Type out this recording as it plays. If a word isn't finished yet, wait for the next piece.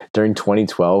during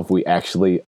 2012 we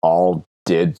actually all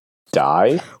did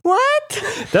die? What?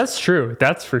 That's true.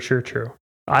 That's for sure true.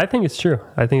 I think it's true.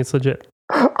 I think it's legit.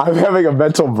 I'm having a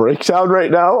mental breakdown right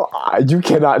now. You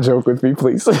cannot joke with me,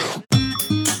 please.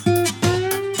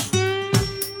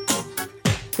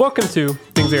 Welcome to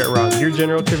Things I Got Wrong, your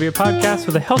general trivia podcast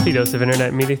with a healthy dose of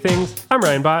internet media things. I'm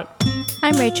Ryan Bott.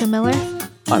 I'm Rachel Miller.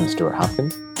 I'm Stuart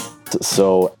Hopkins.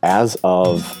 So as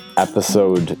of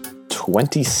episode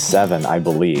 27, I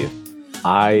believe,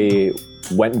 I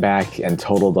went back and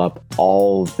totaled up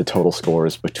all the total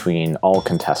scores between all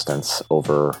contestants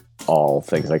over all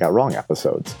Things I Got Wrong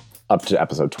episodes, up to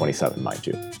episode 27, mind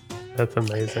you. That's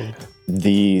amazing.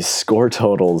 The score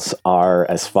totals are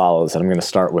as follows, and I'm going to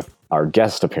start with our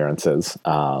guest appearances.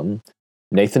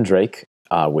 Nathan Drake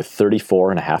with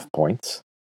 34.5 points.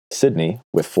 Sydney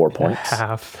with 4 points.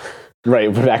 Half.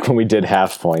 Right, back when we did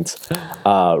half points.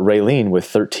 Raylene with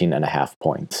 13.5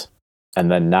 points. And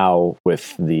then now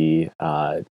with the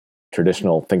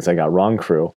traditional Things I Got Wrong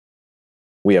crew,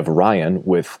 we have Ryan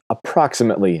with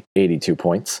approximately 82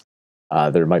 points.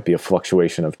 There might be a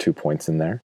fluctuation of 2 points in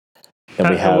there. And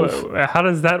we have... How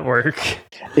does that work?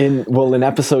 In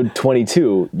episode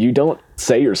 22, you don't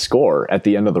say your score at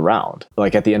the end of the round,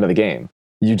 like at the end of the game.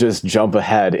 You just jump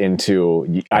ahead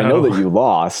into... I know that you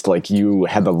lost, like you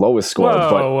had the lowest score,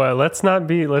 but... let's not...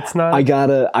 I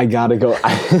gotta go...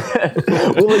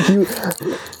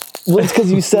 Well, it's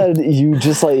because you said you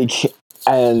just like...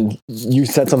 And you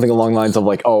said something along the lines of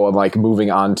like, oh, I'm like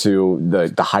moving on to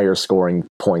the higher scoring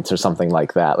points or something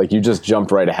like that. Like you just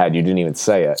jumped right ahead. You didn't even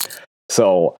say it.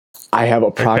 So I have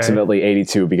approximately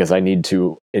 82 because I need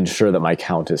to ensure that my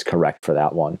count is correct for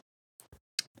that one.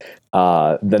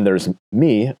 Then there's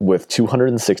me with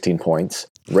 216 points,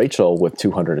 Rachel with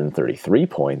 233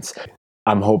 points.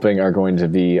 I'm hoping are going to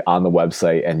be on the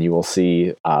website, and you will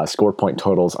see score point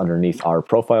totals underneath our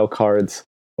profile cards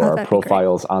or our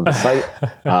profiles on the site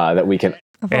that we can.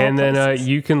 And then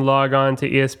you can log on to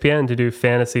ESPN to do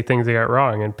fantasy Things I Got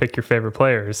Wrong and pick your favorite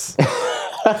players.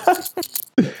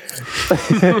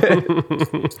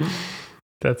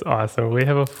 That's awesome. We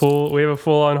have a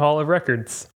full on haul of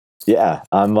records. Yeah,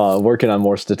 I'm working on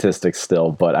more statistics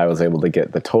still, but I was able to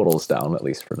get the totals down at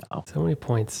least for now. So many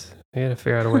points. We got to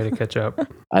figure out a way to catch up.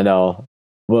 I know.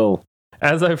 Well,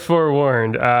 as I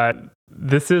forewarned,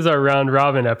 this is our round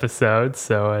robin episode,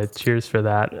 so cheers for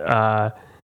that.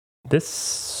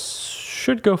 This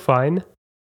should go fine.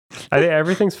 I think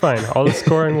everything's fine. All the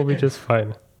scoring will be just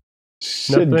fine.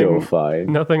 Go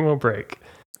fine. Nothing will break.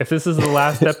 If this is the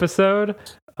last episode,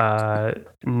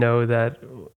 know that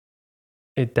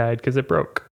it died because it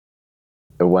broke.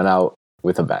 It went out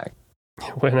with a bang.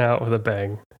 It went out with a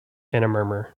bang and a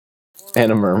murmur.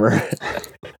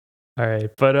 All right,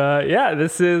 but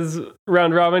this is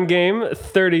Round Robin Game,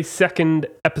 32nd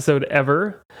episode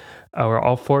ever, where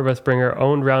all four of us bring our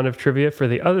own round of trivia for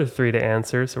the other three to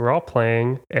answer. So we're all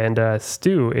playing, and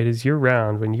Stu, it is your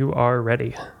round when you are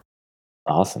ready.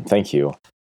 Awesome, thank you.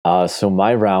 So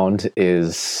my round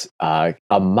is a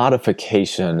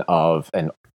modification of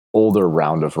an older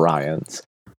round of Ryan's.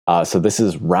 So this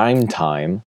is rhyme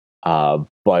time,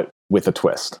 but with a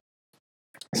twist.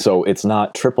 So it's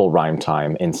not triple rhyme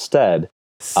time. Instead,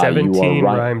 17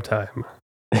 rhyme time.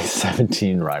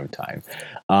 17 rhyme time.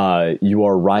 You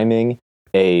are rhyming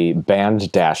a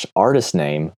band-artist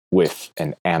name with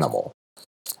an animal.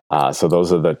 So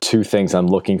those are the two things I'm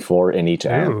looking for in each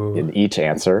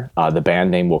answer. The band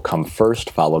name will come first,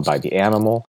 followed by the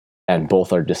animal, and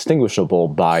both are distinguishable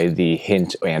by the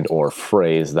hint and or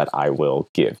phrase that I will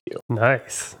give you.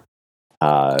 Nice.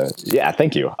 Yeah,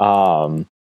 thank you.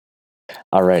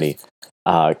 Alrighty.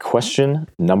 Question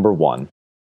number 1.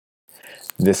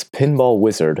 This pinball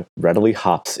wizard readily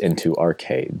hops into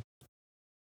arcade.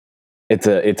 It's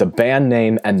a band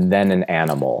name and then an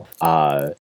animal.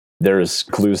 There's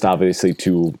clues obviously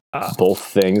to both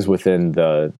things within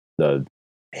the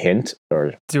hint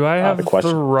or do I have the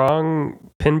question. The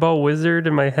wrong pinball wizard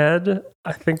in my head?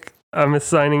 I think I'm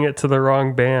assigning it to the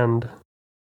wrong band.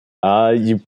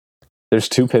 There's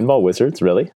two pinball wizards,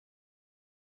 really?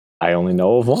 I only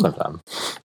know of one of them.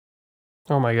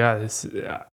 Oh my god!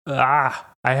 I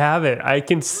have it. I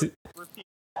can see.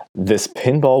 This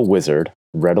pinball wizard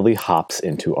readily hops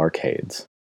into arcades.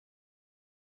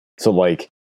 So, like,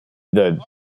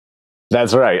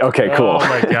 that's right. Okay, cool. Oh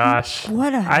my gosh!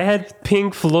 I had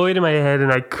Pink Floyd in my head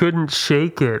and I couldn't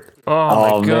shake it.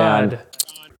 Oh my god!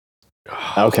 Man.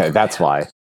 Okay, that's why.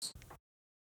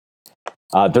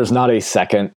 There's not a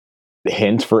second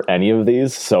hint for any of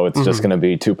these, so it's just going to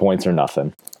be 2 points or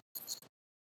nothing.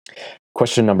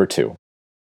 Question number 2.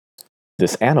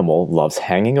 This animal loves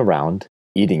hanging around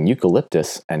eating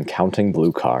eucalyptus and counting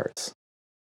blue cars?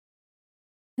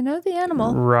 I know the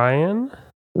animal. Ryan?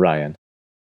 Ryan.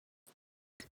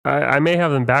 I may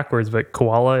have them backwards, but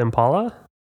koala impala?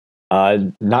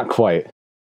 Not quite.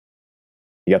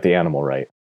 You got the animal right.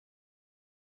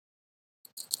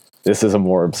 This is a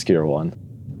more obscure one.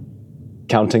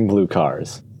 Counting blue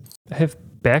cars. I have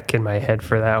Beck in my head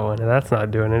for that one, and that's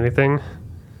not doing anything.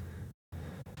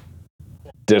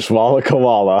 Dishwalla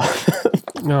koala.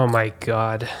 Oh my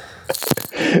god.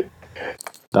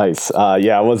 Nice.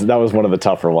 That was one of the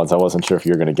tougher ones. I wasn't sure if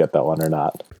you were going to get that one or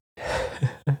not.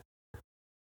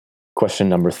 Question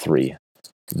number 3.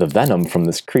 The venom from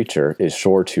this creature is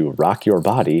sure to rock your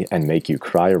body and make you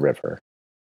cry a river.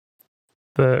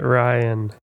 The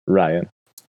Ryan. Ryan.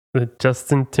 The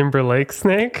Justin Timberlake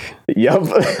snake? Yep.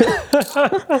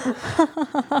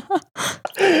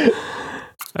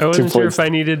 I wasn't 2 sure points. if I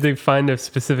needed to find a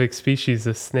specific species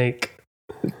of snake.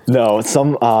 No,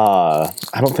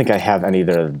 I don't think I have any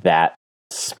that are that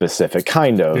specific,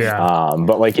 kind of. Yeah.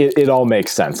 But like it all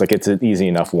makes sense. Like it's an easy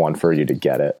enough one for you to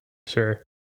get it. Sure.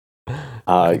 2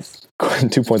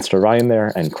 points to Ryan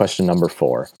there. And question number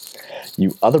 4.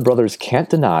 You other brothers can't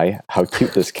deny how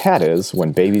cute this cat is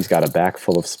when baby's got a back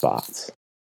full of spots.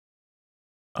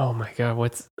 Oh my god,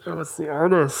 what's the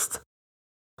artist?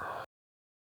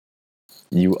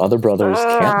 You other brothers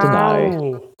can't deny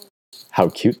Ow. how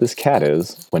cute this cat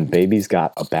is when baby's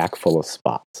got a back full of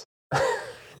spots.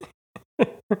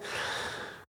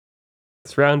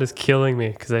 This round is killing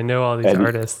me because I know all these Eddie.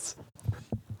 artists.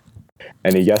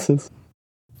 Any guesses?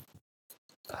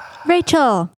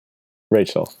 Rachel.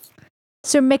 Rachel.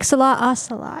 Sir Mix-a-Lot,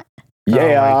 Ocelot.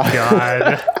 Yeah. Oh my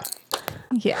god.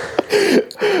 Yeah.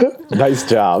 Nice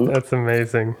job. That's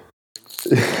amazing.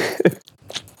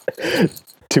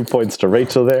 2 points to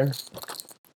Rachel there.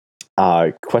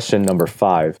 Question number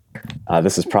 5.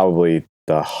 This is probably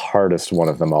the hardest one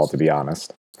of them all, to be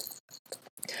honest.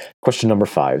 Question number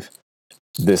 5.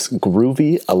 This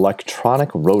groovy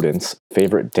electronic rodent's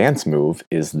favorite dance move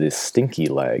is the stinky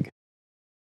leg.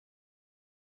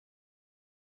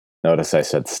 Notice I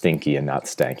said stinky and not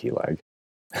stanky leg.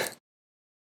 Can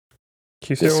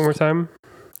you say it one more time?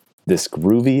 This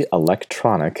groovy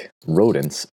electronic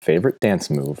rodent's favorite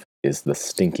dance move is the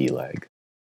stinky leg.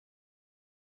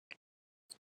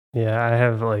 Yeah, I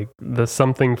have like the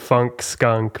something funk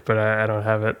skunk, but I don't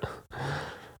have it.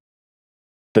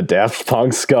 The Daft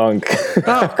Punk skunk.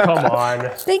 Oh, come on.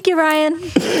 Thank you, Ryan.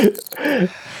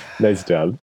 Nice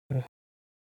job.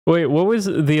 Wait, what was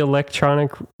the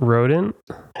electronic rodent?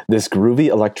 This groovy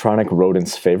electronic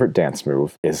rodent's favorite dance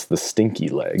move is the stinky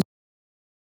leg.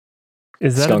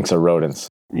 Is that Skunks are rodents.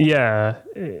 yeah.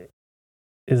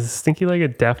 Is Stinky Leg a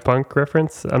Daft Punk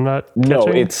reference? I'm not No,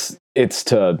 catching? it's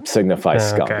to signify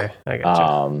skunk. Okay, I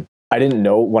gotcha. I didn't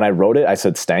know when I wrote it, I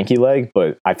said stanky leg,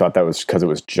 but I thought that was because it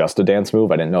was just a dance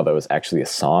move. I didn't know that was actually a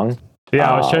song.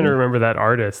 Yeah, I was trying to remember that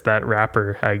artist, that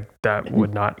rapper. That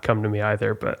would not come to me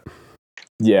either, but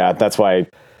Yeah, that's why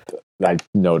I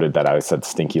noted that I said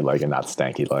stinky leg and not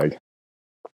stanky leg.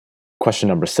 Question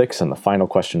number 6 and the final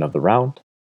question of the round.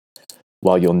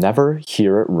 While you'll never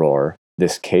hear it roar,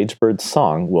 this cage bird's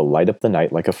song will light up the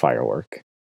night like a firework.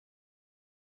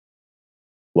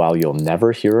 While you'll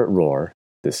never hear it roar,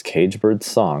 this cage bird's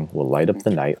song will light up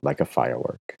the night like a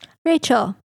firework.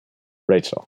 Rachel.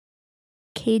 Rachel.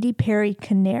 Katy Perry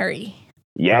Canary.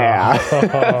 Yeah.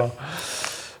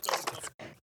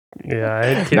 Yeah, I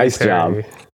had Katy Nice Perry.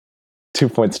 job. 2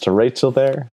 points to Rachel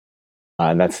there.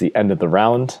 And that's the end of the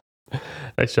round.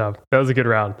 Nice job. That was a good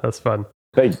round. That was fun.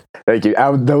 Thank you.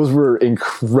 Those were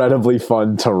incredibly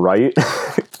fun to write.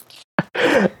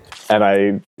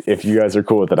 And if you guys are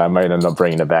cool with it, I might end up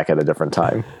bringing it back at a different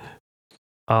time.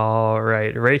 All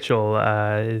right, Rachel,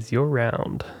 is your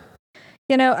round.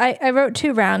 You know, I wrote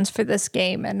 2 rounds for this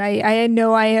game, and I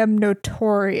know I am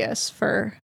notorious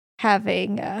for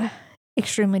having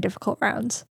extremely difficult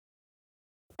rounds.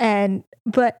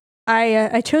 But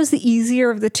I chose the easier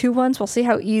of the 2 ones. We'll see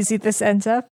how easy this ends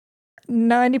up.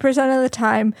 90% of the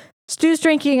time, Stu's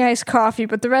drinking iced coffee,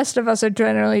 but the rest of us are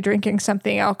generally drinking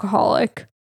something alcoholic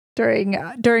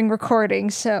during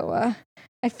recording. So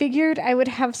I figured I would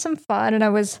have some fun, and I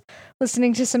was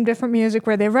listening to some different music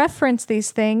where they reference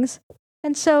these things.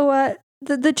 And so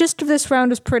the gist of this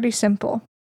round is pretty simple.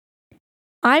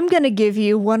 I'm going to give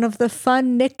you one of the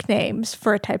fun nicknames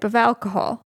for a type of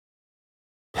alcohol.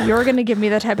 You're going to give me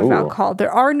the type of Ooh. alcohol.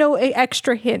 There are no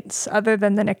extra hints other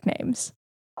than the nicknames.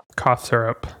 Cough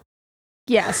syrup.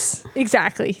 Yes,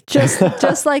 exactly.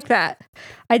 Just like that.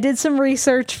 I did some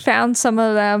research, found some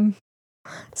of them.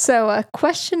 So,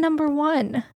 question number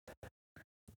 1.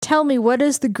 Tell me, what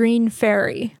is the Green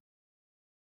Fairy?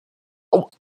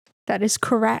 That is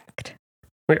correct.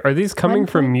 Wait, are these coming 1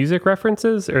 from point. music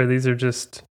references, or these are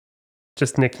just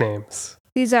nicknames?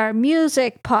 These are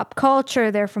music, pop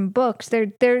culture. They're from books.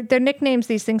 They're nicknames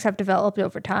these things have developed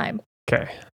over time.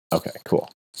 Okay. Okay, cool.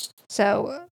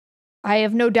 So I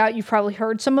have no doubt you've probably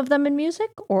heard some of them in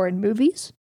music or in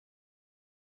movies.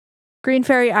 Green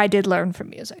Fairy, I did learn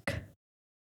from music.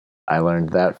 I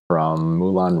learned that from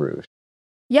Moulin Rouge.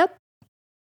 Yep.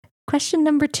 Question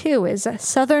number 2 is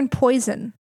Southern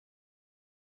Poison.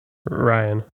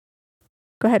 Ryan.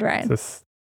 Go ahead, Is Ryan. this,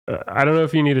 I don't know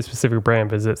if you need a specific brand,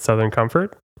 but is it Southern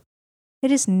Comfort?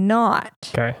 It is not.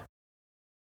 Okay.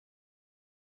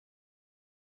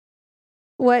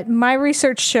 What my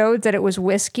research showed that it was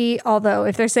whiskey, although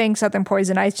if they're saying Southern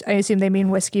Poison, I assume they mean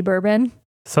whiskey bourbon.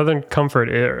 Southern Comfort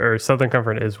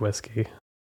is whiskey.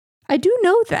 I do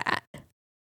know that,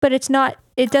 but it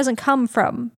doesn't come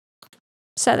from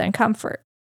Southern Comfort.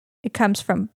 It comes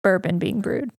from bourbon being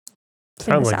brewed.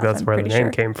 Sounds like South, that's I'm where the pretty name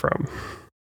sure. came from.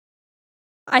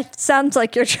 Sounds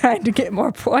like you're trying to get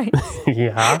more points.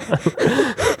 Yeah.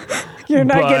 You're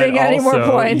not But getting any more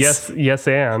also, points. Yes,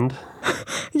 and.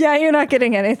 Yeah, you're not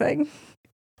getting anything.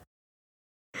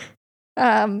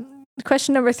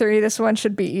 Question number 3. This one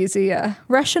should be easy.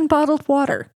 Russian bottled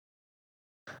water.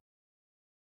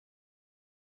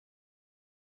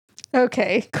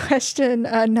 Okay, question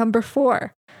number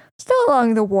 4. Still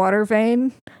along the water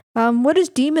vein. What is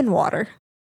demon water?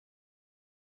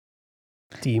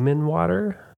 Demon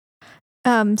water?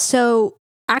 So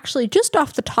actually, just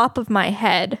off the top of my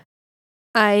head,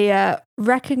 I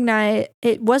recognize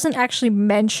it wasn't actually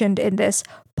mentioned in this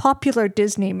popular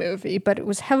Disney movie, but it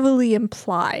was heavily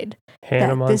implied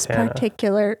Hannah that this Montana.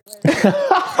 particular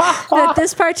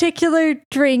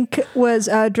drink was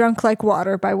drunk like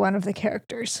water by one of the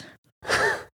characters.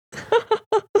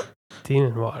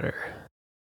 Demon water.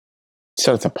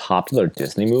 So it's a popular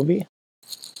Disney movie?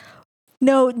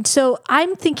 No, so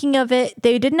I'm thinking of it.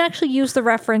 They didn't actually use the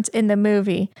reference in the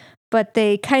movie, but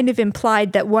they kind of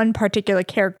implied that one particular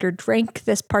character drank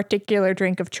this particular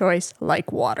drink of choice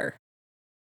like water.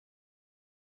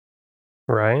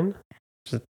 Ryan?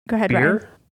 Go ahead, Ryan. Beer?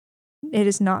 It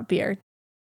is not beer.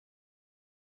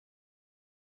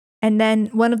 And then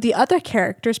one of the other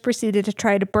characters proceeded to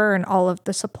try to burn all of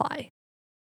the supply.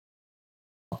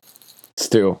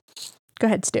 Stew. Go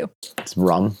ahead, Stu. It's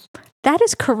rum. That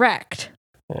is correct.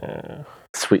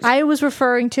 Sweet. I was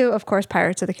referring to, of course,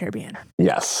 Pirates of the Caribbean.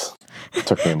 Yes.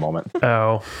 Took me a moment.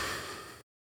 Oh.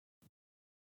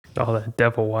 All that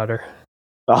devil water.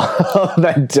 Oh,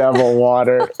 that devil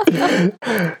water.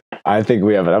 I think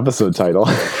we have an episode title.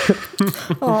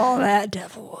 All that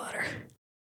devil water.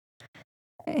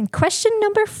 And question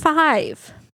number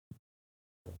 5.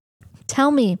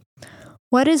 Tell me,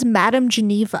 what is Madame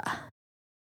Geneva?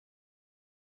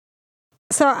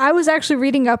 So I was actually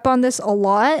reading up on this a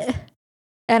lot,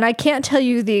 and I can't tell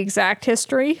you the exact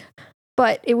history,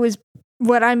 but it was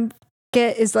what I'm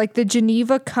get is like the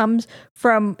Geneva comes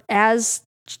from as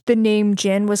the name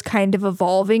gin was kind of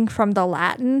evolving from the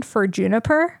Latin for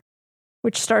juniper,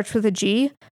 which starts with a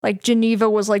G. Like Geneva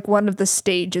was like one of the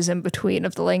stages in between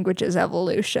of the language's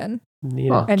evolution.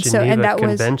 Need a And Geneva so- and that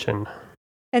was- Convention.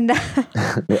 And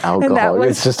that The alcohol.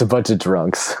 was- It's just a bunch of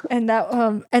drunks. and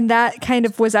that kind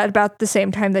of was at about the same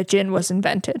time that gin was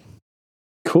invented.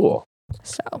 Cool.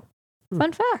 So,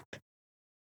 fun fact.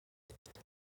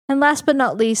 And last but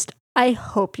not least, I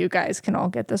hope you guys can all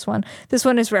get this one. This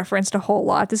one is referenced a whole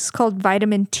lot. This is called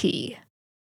vitamin T.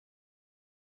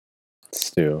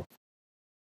 Stew.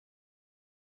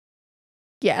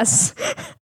 Yes.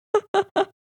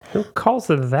 Who calls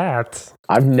it that?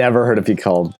 I've never heard of it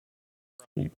called.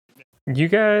 You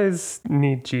guys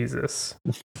need Jesus.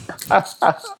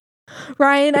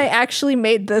 Ryan, I actually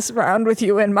made this round with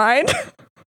you in mind.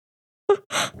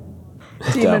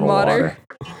 Demon Devil water.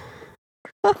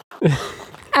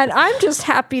 And I'm just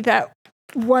happy that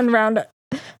one round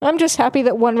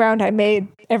I made,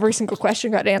 every single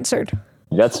question got answered.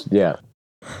 Yeah.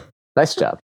 Nice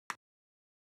job.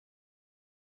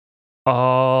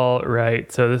 All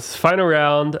right. So this final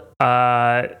round.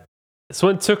 This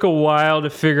one took a while to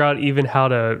figure out even how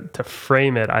to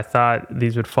frame it. I thought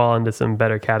these would fall into some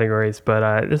better categories,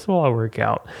 but this will all work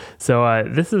out. So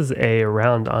this is a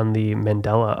round on the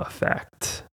Mandela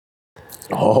effect.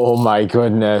 Oh my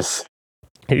goodness.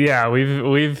 Yeah,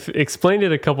 we've explained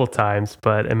it a couple times,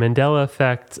 but a Mandela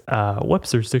effect,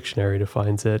 Webster's dictionary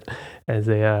defines it as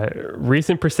a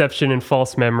recent perception and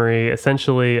false memory,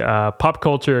 essentially pop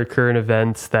culture or current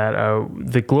events that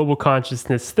the global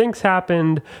consciousness thinks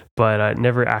happened, but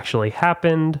never actually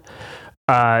happened.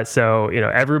 So,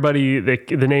 everybody,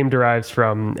 the name derives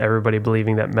from everybody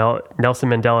believing that Nelson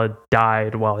Mandela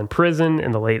died while in prison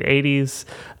in the late 80s,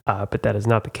 but that is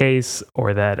not the case,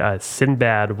 or that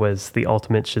Sinbad was the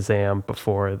ultimate Shazam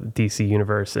before the DC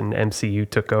Universe and MCU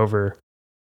took over.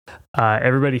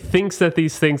 Everybody thinks that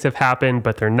these things have happened,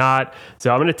 but they're not.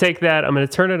 So I'm going to take that. I'm going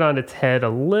to turn it on its head a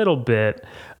little bit.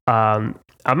 I'm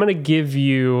going to give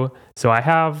you, this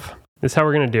is how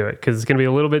we're going to do it, because it's going to be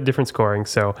a little bit different scoring.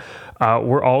 So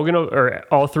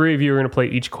all three of you are going to play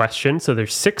each question. So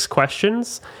there's 6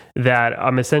 questions that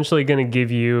I'm essentially going to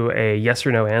give you a yes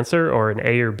or no answer, or an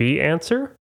A or B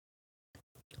answer.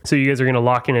 So you guys are going to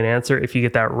lock in an answer. If you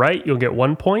get that right, you'll get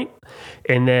 1 point.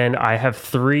 And then I have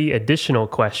 3 additional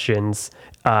questions,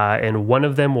 and one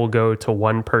of them will go to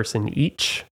one person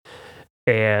each.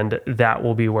 And that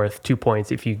will be worth 2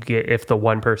 points if the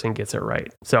one person gets it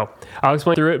right. So I'll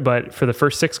explain through it, but for the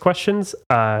first 6 questions,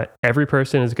 every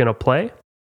person is going to play.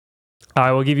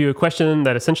 I will give you a question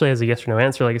that essentially has a yes or no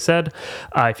answer, like I said.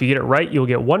 If you get it right, you'll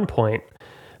get 1 point.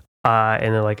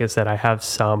 And then, like I said, I have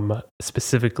some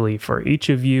specifically for each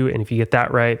of you. And if you get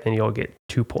that right, then you'll get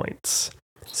 2 points.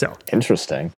 So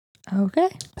interesting. Okay.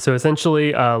 So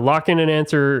essentially, lock in an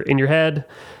answer in your head.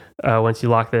 Once you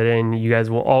lock that in, you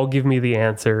guys will all give me the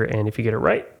answer. And if you get it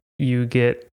right, you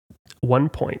get 1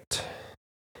 point.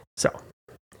 So,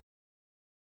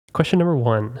 question number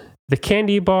 1. The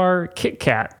candy bar Kit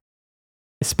Kat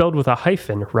is spelled with a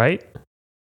hyphen, right?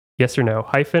 Yes or no?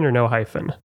 Hyphen or no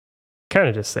hyphen? Kind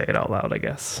of just say it out loud, I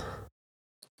guess.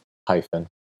 Hyphen.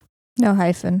 No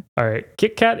hyphen. All right.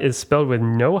 Kit Kat is spelled with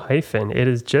no hyphen. It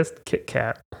is just Kit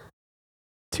Kat.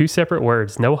 2 separate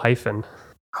words, no hyphen.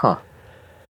 Huh.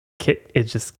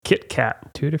 It's just Kit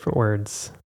Kat. 2 different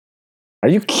words. Are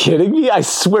you kidding me? I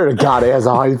swear to God, it has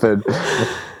a hyphen.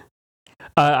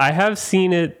 I have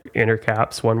seen it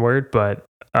intercaps, 1 word, but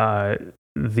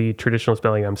the traditional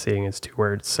spelling I'm seeing is 2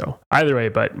 words. So either way,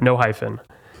 but no hyphen.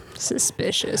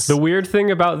 Suspicious. The weird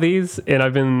thing about these, and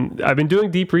I've been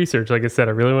doing deep research, like I said,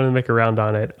 I really want to make a round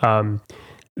on it.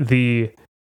 The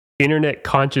internet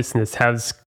consciousness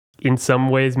has in some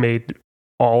ways made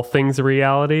all things a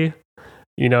reality.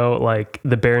 Like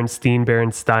the Berenstain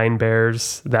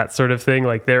Bears, that sort of thing.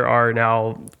 Like there are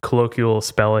now colloquial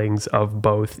spellings of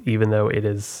both, even though it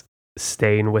is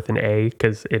Stain with an A,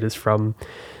 because it is from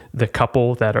the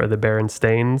couple that are the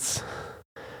Berenstains.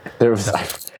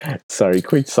 Sorry,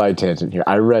 quick side tangent here.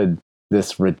 I read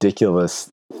this ridiculous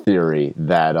theory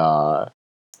that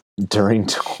during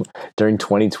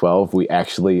 2012 we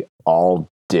actually all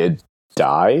did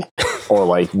die, or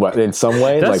like what in some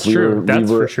way. That's like true. That's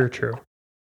for sure true.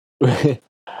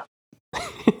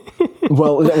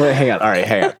 Well, hang on. All right,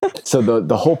 hang on. So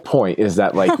the whole point is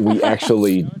that like we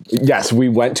actually, yes, we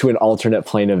went to an alternate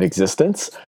plane of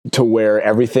existence to where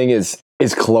everything is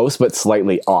close but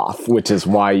slightly off, which is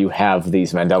why you have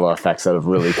these Mandela effects that have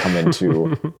really come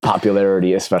into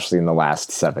popularity, especially in the last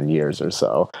 7 years or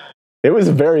so. It was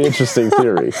a very interesting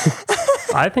theory.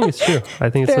 I think it's true. I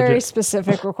think it's very legit.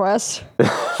 specific request.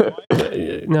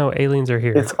 No, aliens are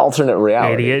here. It's alternate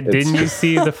reality. Idiot. Didn't you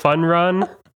see the fun run?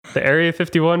 The Area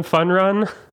 51 fun run?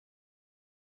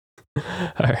 All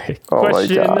right. Oh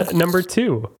Question number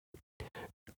 2.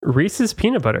 Reese's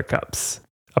Peanut Butter Cups.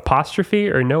 Apostrophe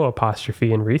or no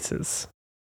apostrophe in Reese's?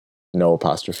 No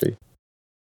apostrophe.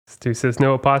 Stu says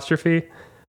no apostrophe.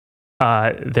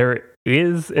 There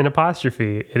is an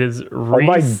apostrophe. It is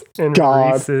Reese and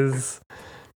God. Reese's.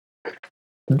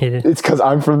 It's because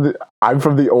I'm from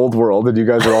the old world and you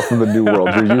guys are all from the new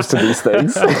world. You're used to these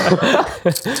things.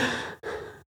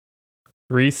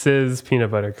 Reese's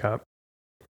Peanut Butter Cup.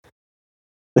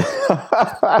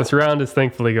 This round is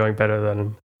thankfully going better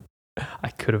than I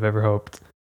could have ever hoped.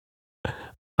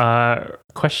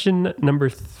 Question number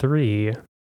 3.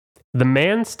 The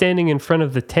man standing in front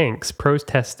of the tanks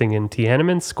protesting in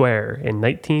Tiananmen Square in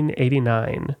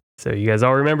 1989. So you guys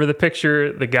all remember the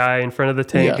picture, the guy in front of the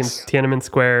tank in Tiananmen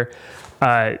Square.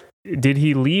 Did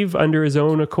he leave under his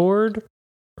own accord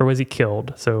or was he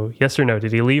killed? So yes or no,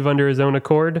 did he leave under his own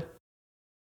accord?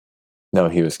 No,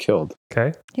 he was killed.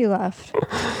 Okay. He left.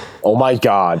 Oh my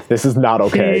God, this is not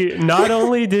okay. Not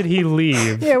only did he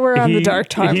leave. Yeah, we're on the dark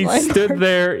timeline. He stood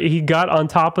there, he got on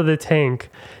top of the tank,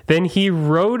 then he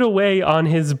rode away on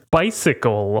his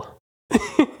bicycle.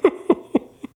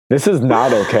 This is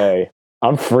not okay.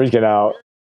 I'm freaking out.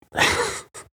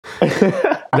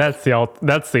 That's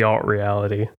the alt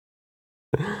reality.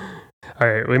 All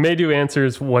right, we may do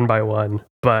answers one by one,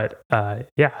 but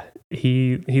yeah,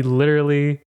 he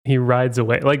literally rides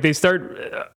away. Like they start,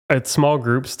 a small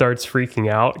group starts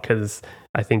freaking out because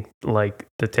I think like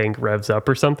the tank revs up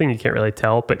or something. You can't really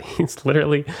tell, but he's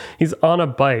on a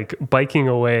bike, biking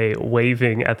away,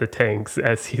 waving at the tanks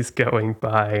as he's going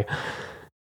by.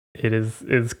 It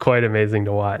is quite amazing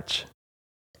to watch.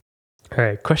 All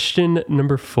right, question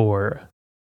number 4.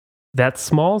 That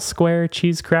small square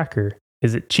cheese cracker,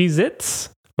 is it Cheez-Its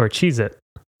or Cheez-It?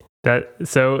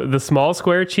 So the small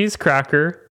square cheese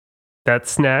cracker, that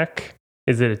snack,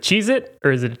 is it a Cheez-It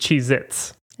or is it a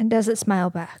Cheez-Its? And does it smile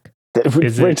back?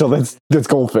 Rachel, that's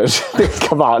goldfish.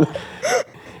 Come on. All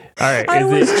right. I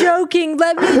was joking.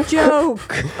 Let me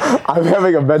joke. I'm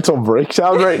having a mental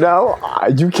breakdown right now.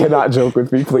 You cannot joke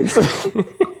with me, please.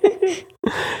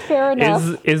 Fair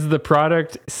enough. Is the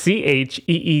product CHEEZE-ITZ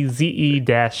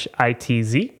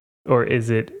or is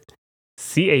it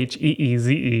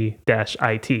CHEEZE-IT?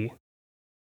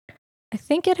 I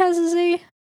think it has a Z.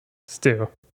 Stu.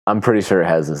 I'm pretty sure it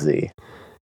has a Z.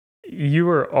 You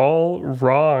are all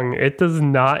wrong. It does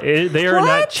not. They are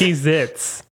not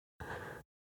Cheez-Its.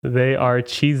 They are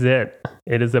Cheez-It.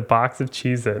 It is a box of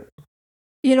Cheez-It.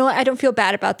 You know what? I don't feel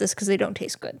bad about this because they don't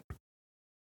taste good.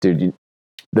 Dude,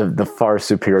 the far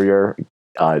superior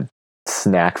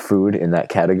snack food in that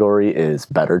category is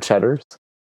Better Cheddars.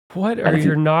 What are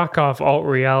your knockoff alt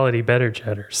reality Better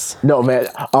Cheddars? No, man.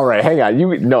 All right, hang on.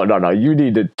 No. You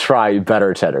need to try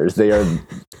Better Cheddars. They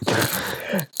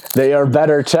are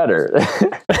better cheddar.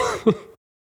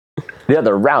 Yeah,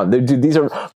 they're round. Dude, these are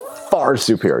far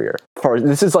superior.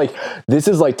 This is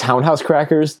like Townhouse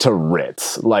crackers to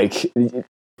Ritz. Like,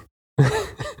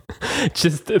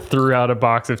 just threw out a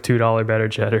box of $2 Better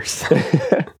Cheddars.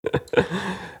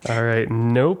 All right,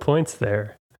 no points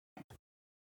there.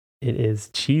 It is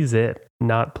Cheez-It,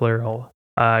 not plural.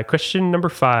 Question number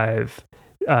 5.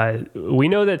 We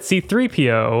know that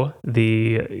C-3PO,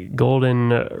 the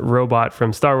golden robot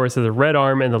from Star Wars, has a red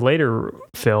arm in the later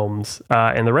films,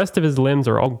 and the rest of his limbs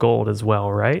are all gold as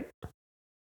well, right?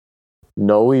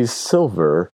 No, he's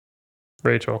silver.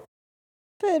 Rachel.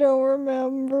 I don't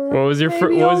remember. What was your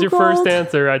first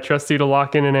answer? I trust you to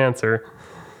lock in an answer.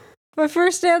 My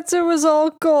first answer was all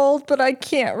gold, but I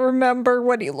can't remember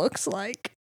what he looks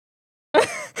like.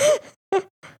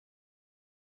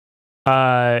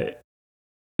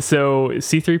 So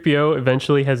C-3PO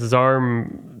eventually has his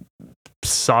arm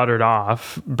burned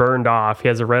off. He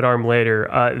has a red arm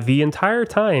later. The entire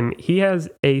time he has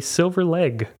a silver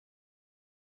leg.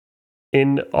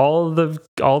 In all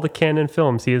the canon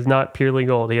films, he is not purely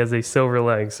gold. He has a silver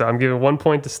leg. So I'm giving 1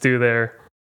 point to Stu there.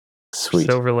 Sweet.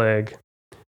 Silver leg.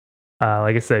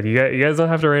 Like I said, you guys don't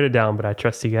have to write it down, but I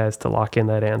trust you guys to lock in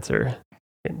that answer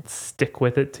and stick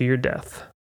with it to your death.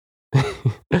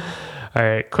 All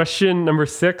right, question number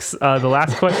 6. The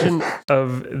last question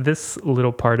of this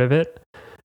little part of it.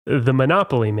 The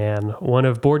Monopoly Man, one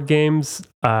of board games'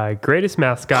 greatest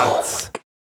mascots.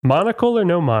 Monocle or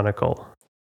no monocle?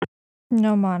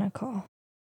 No monocle.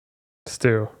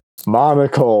 Stu.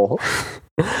 Monocle.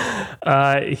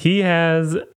 He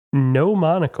has no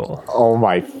monocle. Oh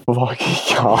my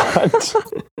fucking god.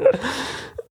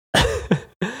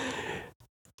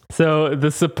 So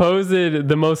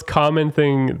the most common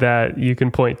thing that you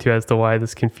can point to as to why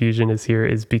this confusion is here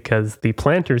is because the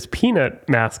Planters Peanut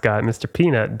mascot, Mr.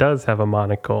 Peanut, does have a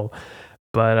monocle,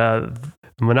 but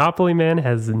Monopoly Man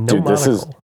has no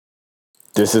monocle.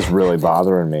 This is really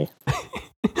bothering me.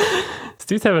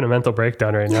 Stu's having a mental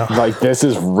breakdown right now. Like, this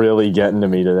is really getting to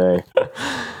me today.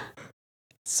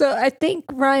 So I think,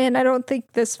 Ryan, I don't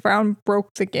think this round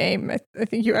broke the game. I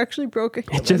think you actually broke a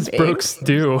human It just being. broke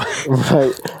Stu.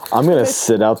 Right. I'm going to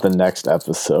sit out the next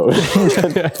episode.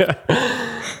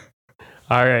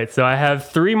 All right, so I have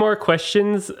 3 more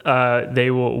questions.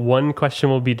 One question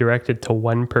will be directed to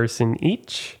one person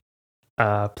each.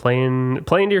 Playing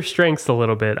to your strengths a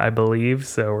little bit, I believe.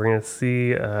 So we're going to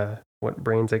see what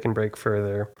brains I can break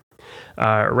further.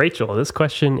 Rachel, this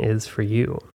question is for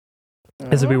you.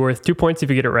 This will be worth 2 points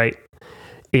if you get it right.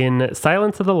 In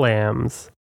Silence of the Lambs,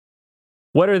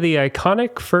 what are the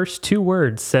iconic first 2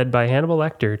 words said by Hannibal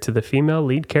Lecter to the female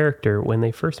lead character when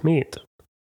they first meet?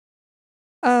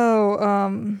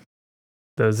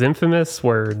 Those infamous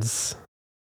words.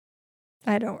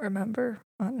 I don't remember,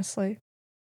 honestly.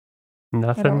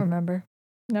 Nothing? I don't remember.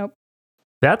 Nope.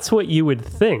 That's what you would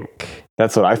think.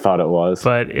 That's what I thought it was.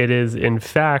 But it is, in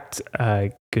fact,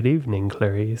 good evening,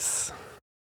 Clarice.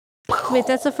 Wait,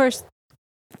 that's the first...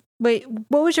 Wait,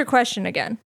 what was your question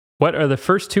again? What are the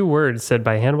first 2 words said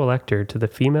by Hannibal Lecter to the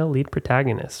female lead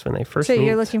protagonist when they first meet? So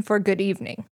you're looking for good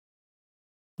evening.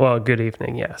 Well, good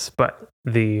evening, yes. But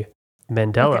the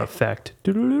Mandela effect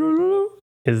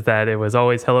is that it was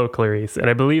always hello, Clarice. And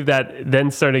I believe that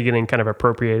then started getting kind of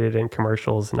appropriated in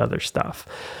commercials and other stuff.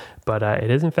 But it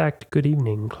is, in fact, good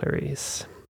evening, Clarice.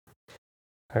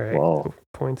 All right. Whoa.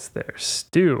 Points there.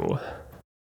 Stu,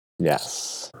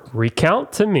 Yes.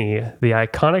 recount to me the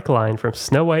iconic line from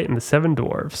Snow White and the Seven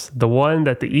Dwarfs, the one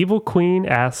that the evil queen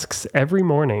asks every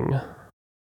morning.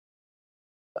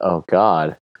 Oh,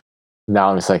 God.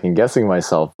 Now I'm second guessing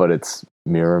myself, but it's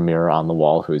mirror, mirror on the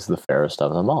wall, who's the fairest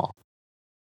of them all?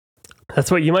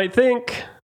 That's what you might think.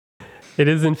 It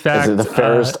is, in fact... Is it the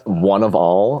fairest one of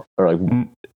all? Or like...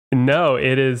 No,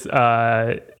 it is...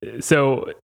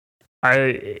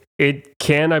 It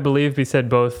can, I believe, be said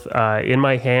both in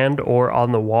my hand or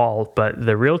on the wall, but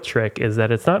the real trick is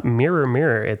that it's not mirror,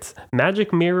 mirror. It's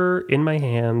magic mirror in my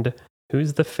hand,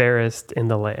 who's the fairest in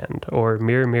the land? Or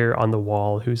mirror, mirror on the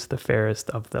wall, who's the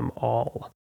fairest of them all?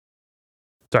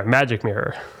 Sorry, magic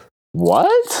mirror.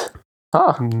 What?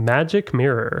 Huh. Magic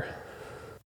mirror.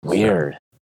 Weird.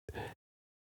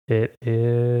 It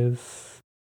is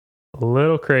a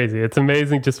little crazy. It's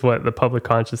amazing just what the public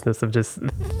consciousness of just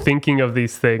thinking of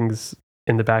these things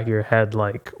in the back of your head,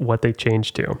 like what they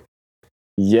change to.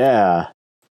 Yeah.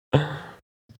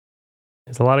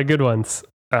 There's a lot of good ones.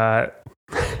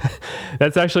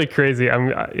 That's actually crazy.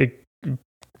 It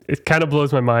kind of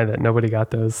blows my mind that nobody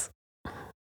got those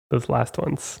last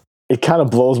ones. It kind of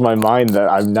blows my mind that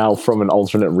I'm now from an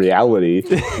alternate reality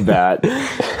that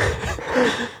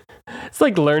it's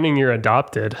like learning you're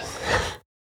adopted.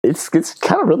 it's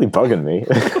kind of really bugging me.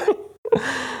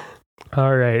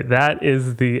 All right, that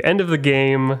is the end of the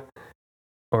game,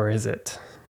 or is it?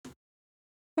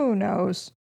 Who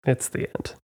knows? It's the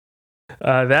end.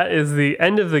 That is the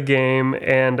end of the game,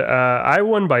 and I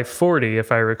won by 40,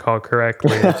 if I recall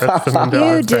correctly. That's the Mandela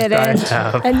You effect didn't. I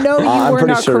have. And no, you I'm were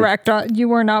pretty not sure- correct. You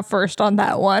were not first on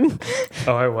that one.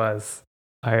 Oh, I was.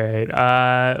 All right,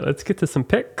 let's get to some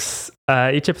picks.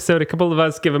 Each episode, a couple of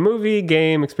us give a movie,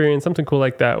 game, experience, something cool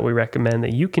like that we recommend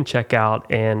that you can check out.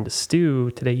 And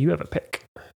Stu, today you have a pick.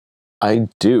 I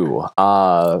do.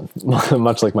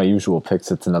 Much like my usual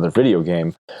picks, it's another video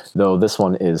game, though this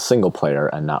one is single player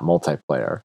and not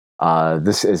multiplayer.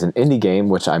 This is an indie game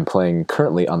which I'm playing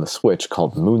currently on the Switch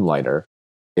called Moonlighter.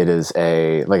 It is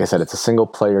like I said, it's a single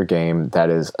player game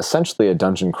that is essentially a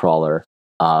dungeon crawler,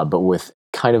 but with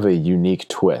kind of a unique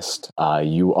twist.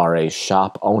 You are a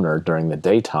shop owner during the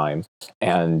daytime,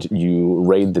 and you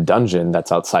raid the dungeon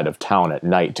that's outside of town at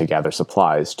night to gather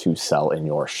supplies to sell in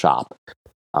your shop.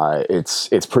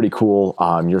 It's pretty cool.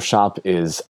 Your shop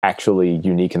is actually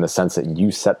unique in the sense that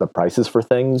you set the prices for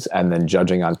things, and then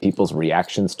judging on people's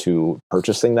reactions to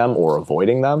purchasing them or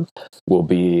avoiding them will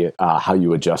be how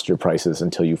you adjust your prices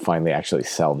until you finally actually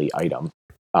sell the item.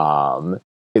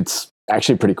 It's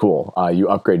actually pretty cool. You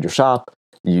upgrade your shop.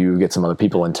 You get some other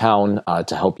people in town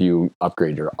to help you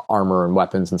upgrade your armor and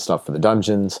weapons and stuff for the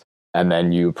dungeons. And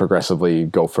then you progressively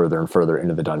go further and further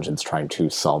into the dungeons trying to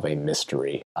solve a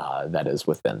mystery that is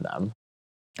within them.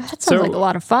 That sounds like a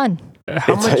lot of fun.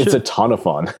 It's a ton of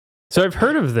fun. So I've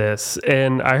heard of this,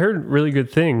 and I heard really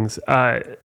good things.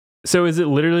 So is it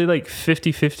literally like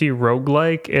 50-50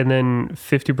 roguelike and then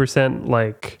 50%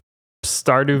 like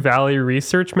Stardew Valley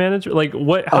research manager? Like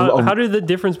how did the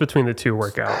difference between the two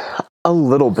work out? A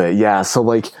little bit, yeah. So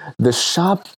like the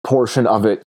shop portion of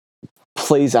it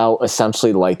plays out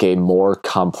essentially like a more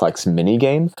complex mini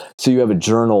game. So you have a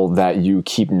journal that you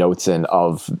keep notes in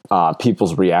of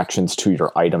people's reactions to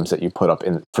your items that you put up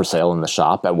for sale in the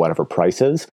shop at whatever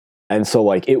prices. And so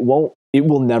like it will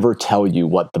never tell you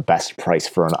what the best price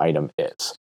for an item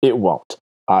is. It won't,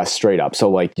 straight up. So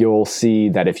like you'll see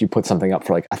that if you put something up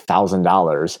for like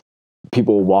 $1,000,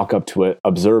 people will walk up to it,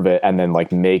 observe it, and then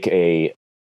like make a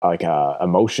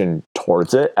emotion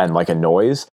towards it and like a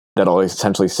noise that'll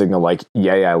essentially signal like,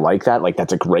 yeah, I like that. Like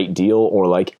that's a great deal. Or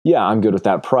like, yeah, I'm good with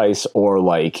that price. Or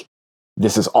like,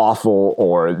 this is awful.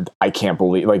 Or I can't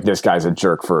believe like this guy's a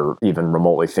jerk for even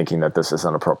remotely thinking that this is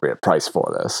an appropriate price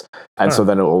for this. And so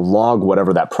then it will log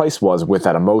whatever that price was with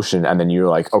that emotion. And then you're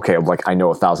like, okay, like I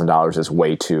know $1,000 is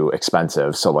way too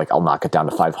expensive. So like I'll knock it down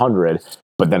to 500,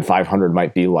 but then 500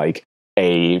 might be like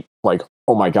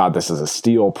oh my God, this is a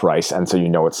steal price. And so you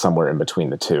know it's somewhere in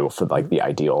between the two for like the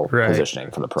ideal positioning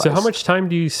for the price. So how much time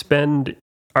do you spend?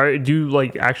 Do you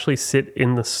like actually sit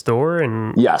in the store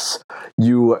and? Yes,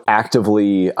 you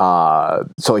actively.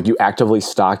 You actively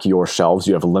stock your shelves.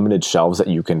 You have limited shelves that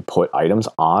you can put items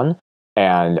on,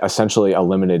 and essentially a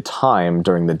limited time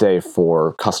during the day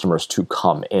for customers to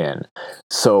come in.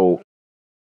 So.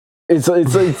 It's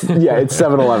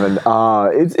 7-Eleven.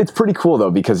 It's pretty cool though,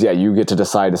 because you get to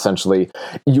decide essentially.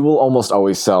 You will almost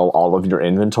always sell all of your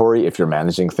inventory if you're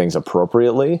managing things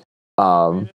appropriately.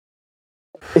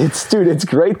 It's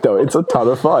great though. It's a ton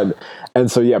of fun,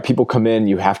 And so, yeah, people come in,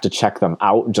 you have to check them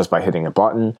out just by hitting a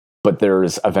button. But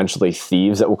there's eventually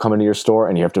thieves that will come into your store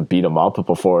and you have to beat them up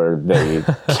before they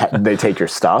they take your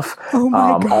stuff. Oh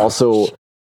my God. Also,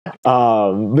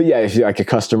 but yeah, if like a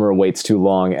customer waits too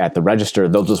long at the register,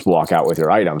 they'll just walk out with your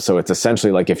item. So it's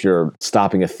essentially like if you're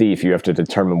stopping a thief, you have to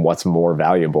determine what's more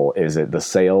valuable. Is it the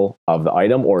sale of the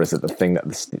item or is it the thing that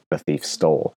the thief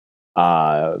stole?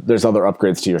 There's other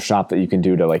upgrades to your shop that you can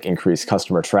do to like increase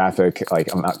customer traffic, like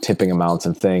tipping amounts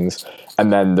and things.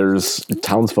 And then there's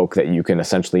townsfolk that you can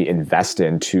essentially invest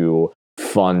in to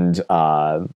fund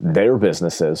their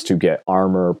businesses to get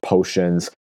armor,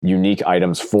 potions, unique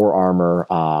items for armor,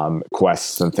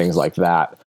 quests and things like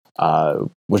that.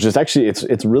 Which is actually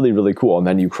it's really, really cool. And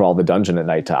then you crawl the dungeon at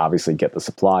night to obviously get the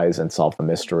supplies and solve the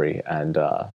mystery and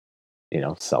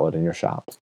sell it in your shop.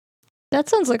 That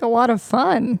sounds like a lot of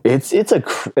fun.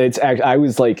 I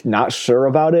was like not sure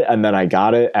about it, and then I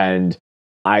got it, and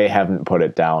I haven't put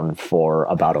it down for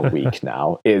about a week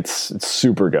now. It's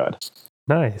super good.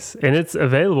 Nice, and it's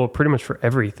available pretty much for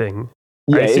everything.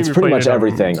 Yeah, it's pretty much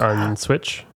everything on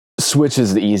Switch. Switch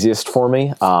is the easiest for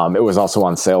me. It was also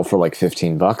on sale for like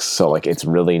 $15, so like it's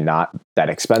really not that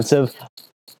expensive.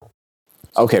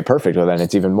 Okay, perfect. Well, then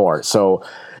it's even more. So.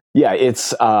 Yeah,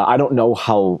 it's, I don't know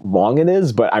how long it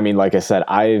is, but I mean, like I said,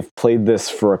 I've played this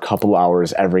for a couple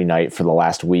hours every night for the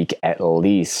last week at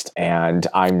least, and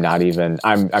I'm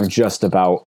just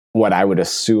about what I would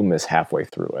assume is halfway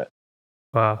through it.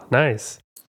 Wow, nice.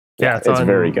 Yeah, it's on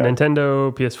very good.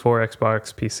 Nintendo, PS4,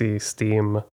 Xbox, PC,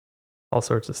 Steam, all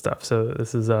sorts of stuff. So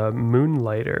this is a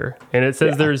Moonlighter, and it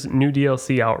says there's new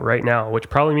DLC out right now, which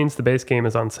probably means the base game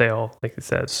is on sale, like you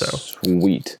said. So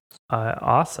sweet.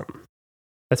 Awesome.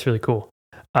 That's really cool.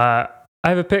 I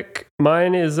have a pick.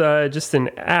 Mine is just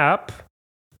an app.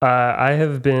 I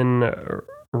have been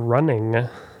running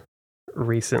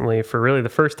recently for really the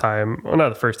first time. Well, not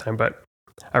the first time, but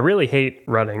I really hate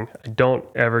running. I don't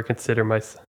ever consider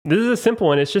myself. This is a simple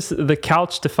one. It's just the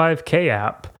Couch to 5K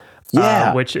app.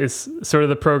 Yeah. Which is sort of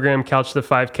the program Couch to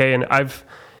 5K. And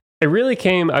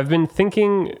I've been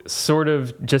thinking sort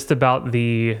of just about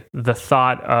the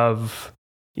thought of,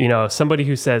 somebody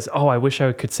who says, oh, I wish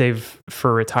I could save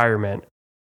for retirement.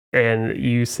 And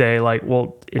you say like,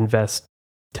 well, invest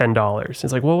 $10.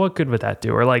 It's like, well, what good would that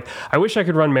do? Or like, I wish I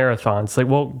could run marathons. Like,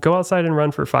 well, go outside and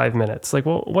run for 5 minutes. Like,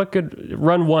 well, what good,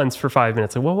 run once for 5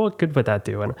 minutes. Like, well, what good would that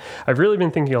do? And I've really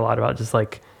been thinking a lot about just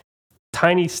like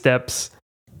tiny steps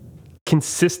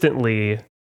consistently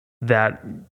that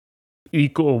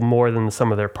equal more than the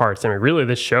sum of their parts. I mean, really,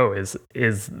 this show is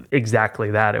exactly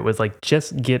that. It was like,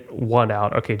 just get 1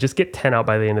 out. Okay, just get 10 out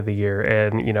by the end of the year.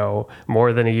 And,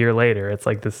 more than a year later, it's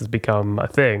like this has become a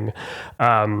thing.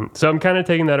 So I'm kind of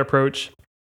taking that approach.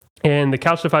 And the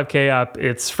Couch to 5K app,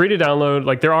 it's free to download.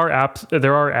 Like there are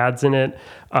ads in it.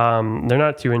 They're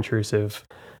not too intrusive.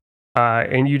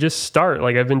 And you just start.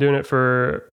 Like I've been doing it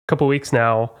for a couple weeks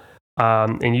now.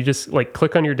 And you just like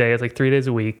click on your day. It's like 3 days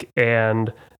a week.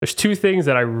 And there's 2 things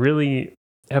that I really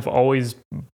have always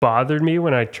bothered me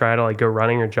when I try to like go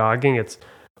running or jogging. It's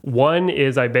one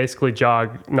is I basically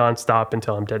jog nonstop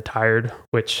until I'm dead tired,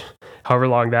 which however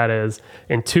long that is.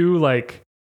 And 2, like,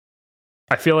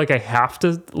 I feel like I have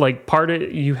to like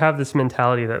you have this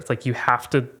mentality that's like, you have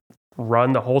to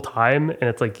run the whole time, and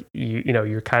it's like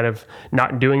you're kind of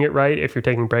not doing it right if you're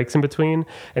taking breaks in between.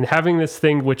 And having this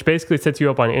thing which basically sets you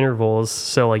up on intervals,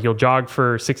 so like you'll jog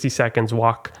for 60 seconds,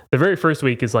 walk. The very first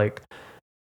week is like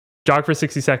jog for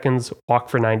 60 seconds, walk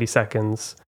for 90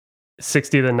 seconds,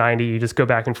 60 to 90, you just go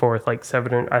back and forth like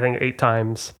 7 or I think 8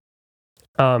 times.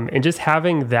 And just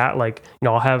having that, like,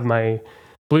 I'll have my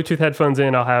Bluetooth headphones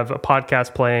in, I'll have a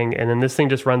podcast playing, and then this thing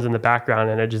just runs in the background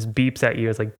and it just beeps at you.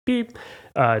 It's like, beep,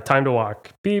 time to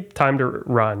walk, beep, time to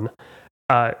run.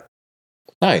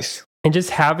 Nice. And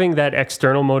just having that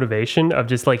external motivation of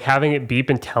just like having it beep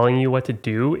and telling you what to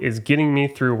do is getting me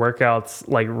through workouts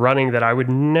like running that I would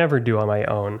never do on my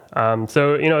own.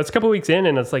 So, it's a couple weeks in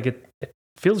and it's like, it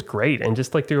feels great. And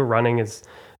just like to go running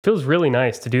feels really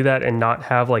nice to do that and not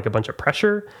have like a bunch of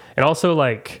pressure. And also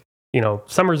like,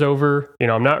 summer's over,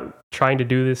 I'm not trying to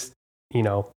do this,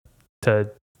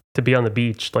 to be on the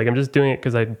beach. Like I'm just doing it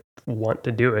because I want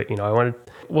to do it. I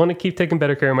want to keep taking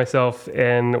better care of myself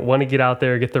and want to get out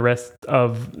there, get the rest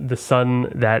of the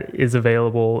sun that is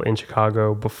available in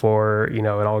Chicago before, it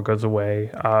all goes away.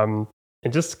 And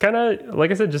just kind of, like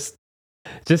I said, just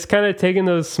kind of taking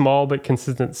those small but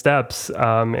consistent steps,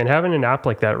 and having an app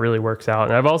like that really works out.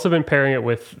 And I've also been pairing it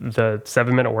with the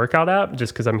 7-minute workout app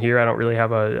just because I'm here. I don't really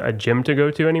have a gym to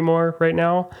go to anymore right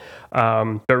now.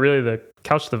 But really the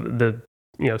Couch,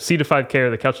 C to 5K or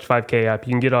the Couch to 5K app,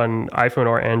 you can get on iPhone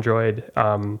or Android.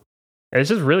 And it's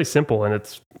just really simple, and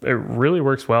it really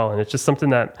works well. And it's just something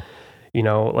that, you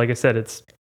know, like I said, it's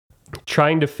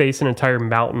trying to face an entire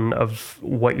mountain of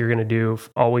what you're going to do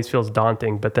always feels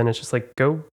daunting, but then it's just like,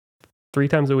 go 3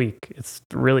 times a week. It's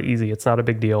really easy. It's not a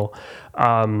big deal.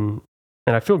 And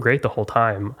I feel great the whole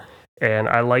time. And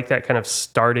I like that kind of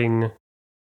starting,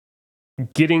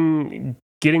 getting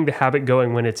the habit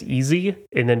going when it's easy,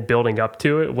 and then building up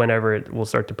to it whenever it will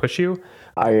start to push you.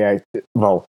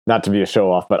 Well, not to be a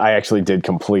show off, but I actually did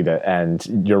complete it.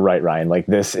 And you're right, Ryan. Like,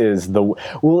 I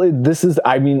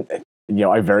mean, you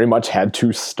know, I very much had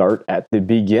to start at the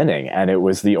beginning, and it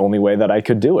was the only way that I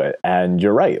could do it. And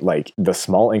you're right. Like, the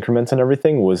small increments and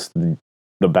everything was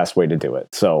the best way to do it.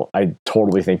 So I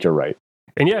totally think you're right.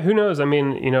 And yeah, who knows? I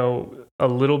mean, you know, a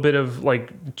little bit of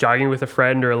like jogging with a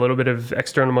friend or a little bit of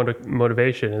external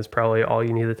motivation is probably all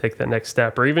you need to take that next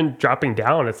step. Or even dropping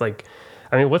down. It's like,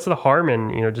 I mean, what's the harm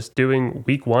in, you know, just doing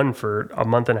week 1 for a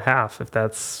month and a half, if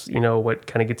that's, you know, what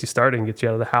kind of gets you started and gets you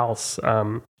out of the house.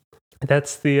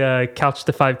 That's the Couch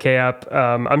to 5K app.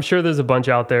 I'm sure there's a bunch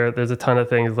out there. There's a ton of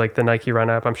things, like the Nike Run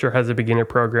app, I'm sure has a beginner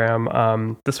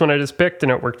program. This one I just picked,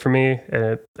 and it worked for me, and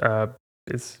it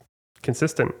is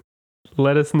consistent.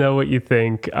 Let us know what you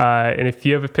think. And if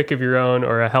you have a pick of your own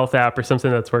or a health app or something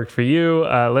that's worked for you,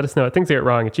 let us know at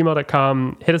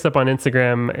thingsIGotWrong@gmail.com. Hit us up on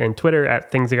Instagram and Twitter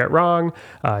at thingsIGotWrong.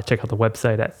 Check out the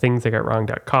website at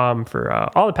thingsIGotWrong.com for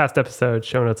all the past episodes,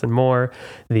 show notes, and more.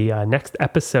 The next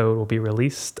episode will be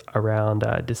released around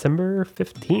December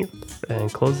 15th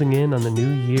and closing in on the new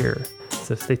year.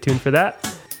 So stay tuned for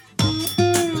that.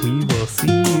 We will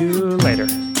see you later.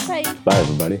 Bye. Bye,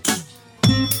 everybody.